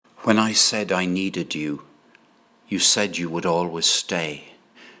When I said I needed you, you said you would always stay.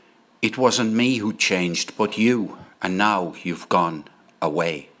 It wasn't me who changed, but you, and now you've gone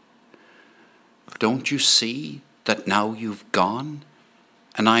away. Don't you see that now you've gone,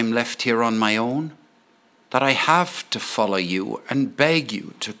 and I'm left here on my own? That I have to follow you and beg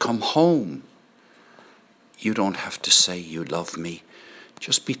you to come home. You don't have to say you love me,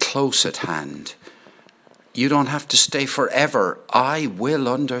 just be close at hand. You don't have to stay forever, I will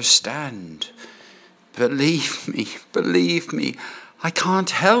understand. Believe me, I can't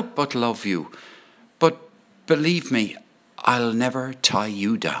help but love you. But believe me, I'll never tie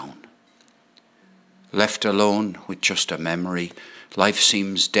you down. Left alone with just a memory, life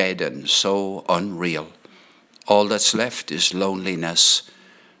seems dead and so unreal. All that's left is loneliness.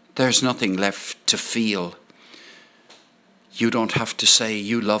 There's nothing left to feel. You don't have to say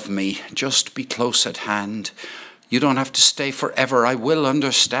you love me, just be close at hand. You don't have to stay forever, I will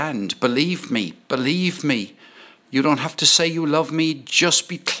understand. Believe me. You don't have to say you love me, just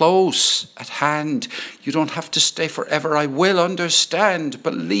be close at hand. You don't have to stay forever, I will understand.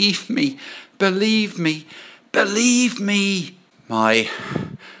 Believe me. My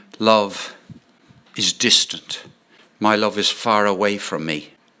love is distant. My love is far away from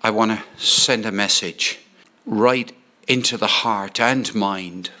me. I want to send a message right into the heart and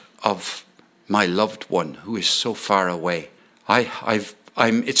mind of my loved one who is so far away.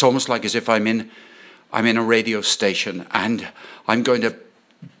 It's almost like as if I'm in a radio station and I'm going to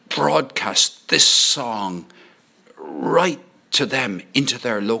broadcast this song right to them into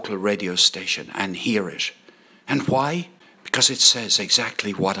their local radio station and hear it. And why? Because it says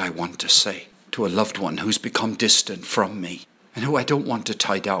exactly what I want to say to a loved one who's become distant from me and who I don't want to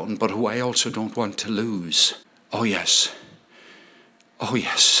tie down, but who I also don't want to lose. Oh yes.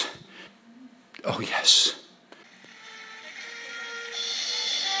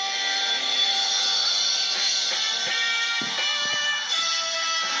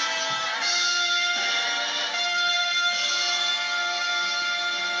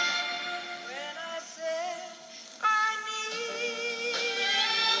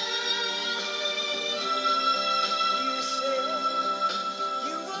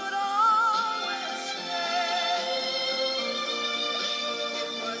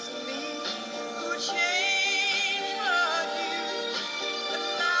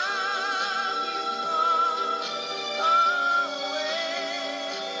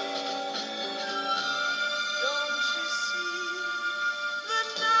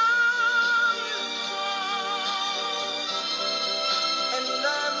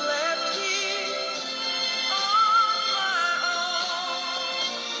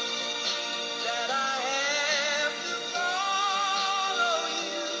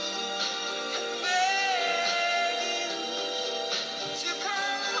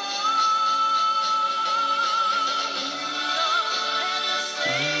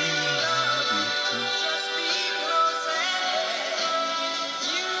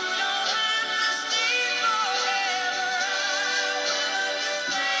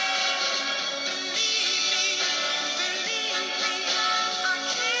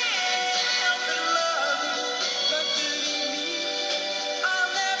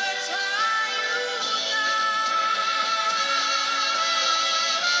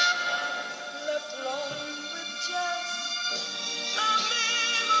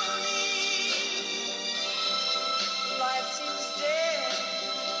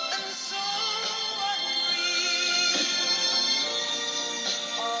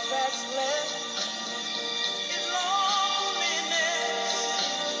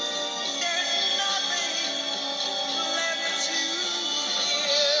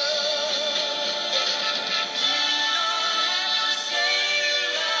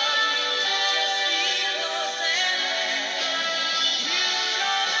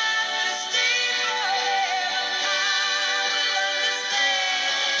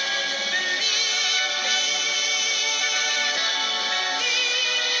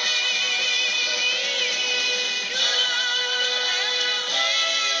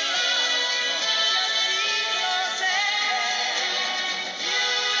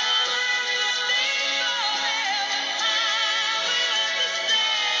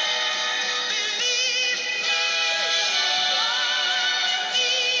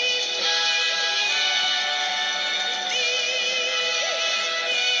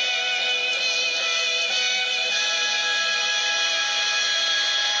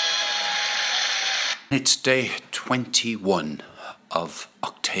 It's day 21 of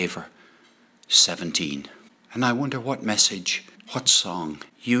October 17, and I wonder what message, what song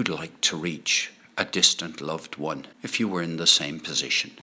you'd like to reach a distant loved one if you were in the same position.